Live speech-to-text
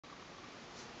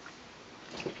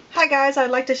Hi guys, I'd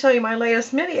like to show you my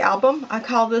latest mini album. I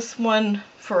call this one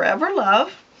Forever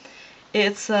Love.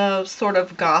 It's a sort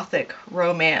of gothic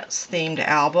romance themed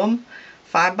album,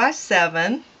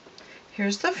 5x7.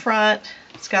 Here's the front.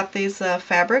 It's got these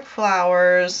fabric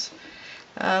flowers,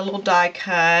 a little die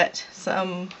cut,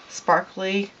 some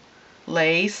sparkly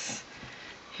lace.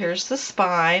 Here's the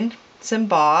spine. It's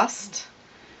embossed,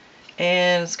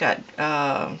 and it's got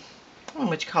I don't know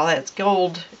what you call that. It's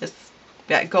gold. It's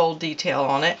got gold detail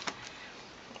on it.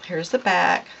 Here's the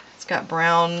back. It's got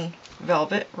brown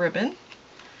velvet ribbon.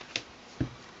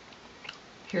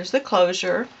 Here's the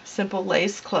closure, simple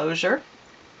lace closure.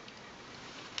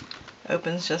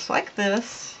 Opens just like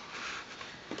this.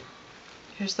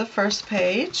 Here's the first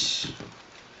page.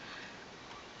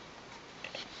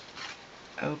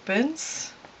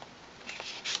 Opens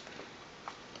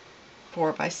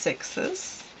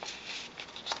 4x6s.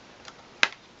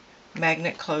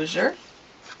 Magnet closure.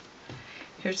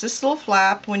 Here's this little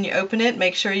flap. When you open it,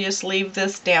 make sure you just leave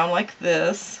this down like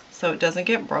this so it doesn't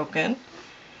get broken.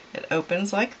 It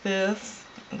opens like this,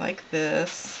 like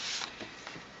this.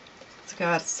 It's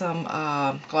got some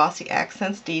glossy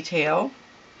accents detail.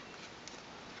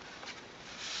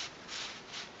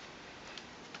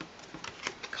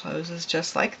 Closes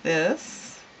just like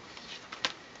this.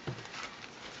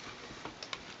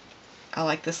 I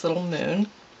like this little moon.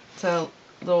 It's a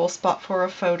little spot for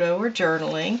a photo or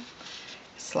journaling.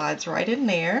 Slides right in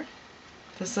there.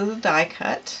 This is a die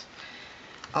cut.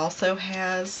 Also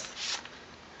has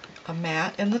a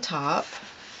mat in the top.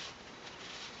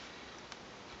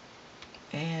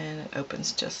 And it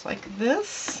opens just like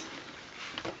this.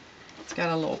 It's got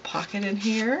a little pocket in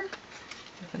here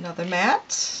with another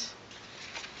mat.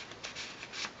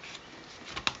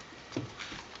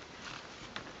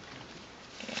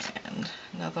 And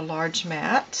another large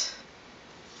mat.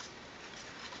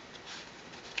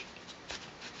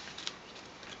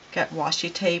 Got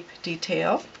washi tape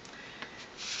detail.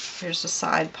 Here's the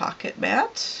side pocket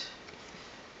mat.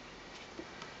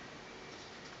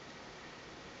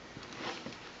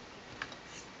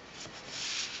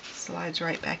 Slides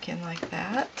right back in like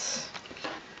that.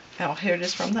 Now here it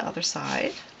is from the other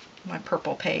side. My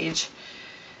purple page.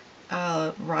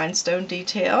 Rhinestone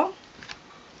detail.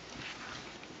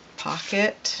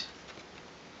 Pocket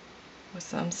with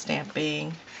some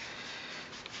stamping.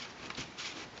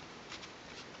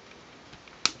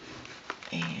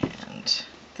 And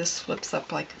this flips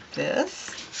up like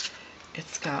this.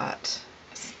 It's got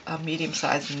a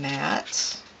medium-sized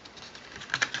mat.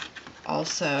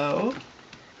 Also,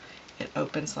 it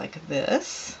opens like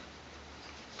this.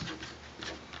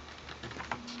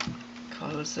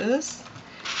 Closes.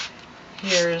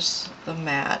 Here's the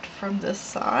mat from this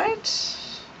side.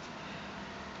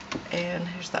 And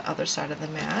here's the other side of the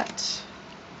mat.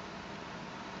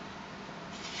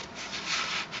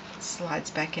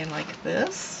 Slides back in like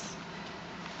this,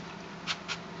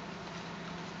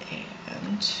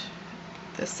 and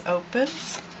this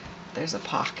opens. There's a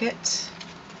pocket,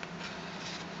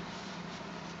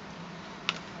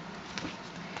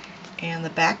 and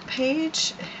the back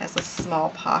page has a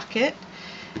small pocket.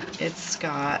 It's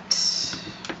got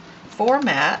 4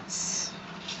 mats,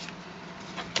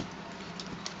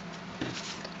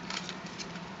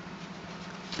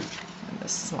 and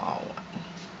this small one.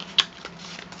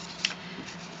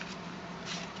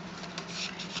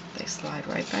 They slide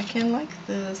right back in like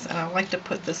this, and I like to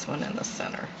put this one in the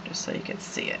center just so you can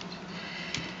see it.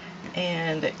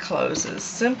 And it closes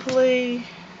simply.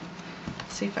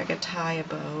 Let's see if I could tie a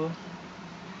bow.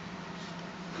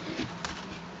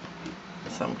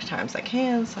 Sometimes I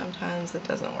can, sometimes it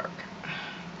doesn't work.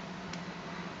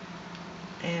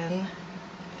 And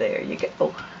there you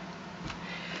go.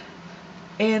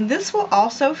 And this will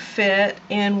also fit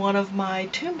in one of my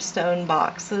tombstone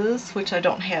boxes, which I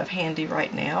don't have handy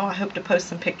right now. I hope to post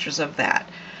some pictures of that.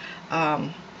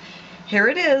 Here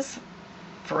it is,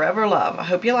 Forever Love. I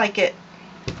hope you like it.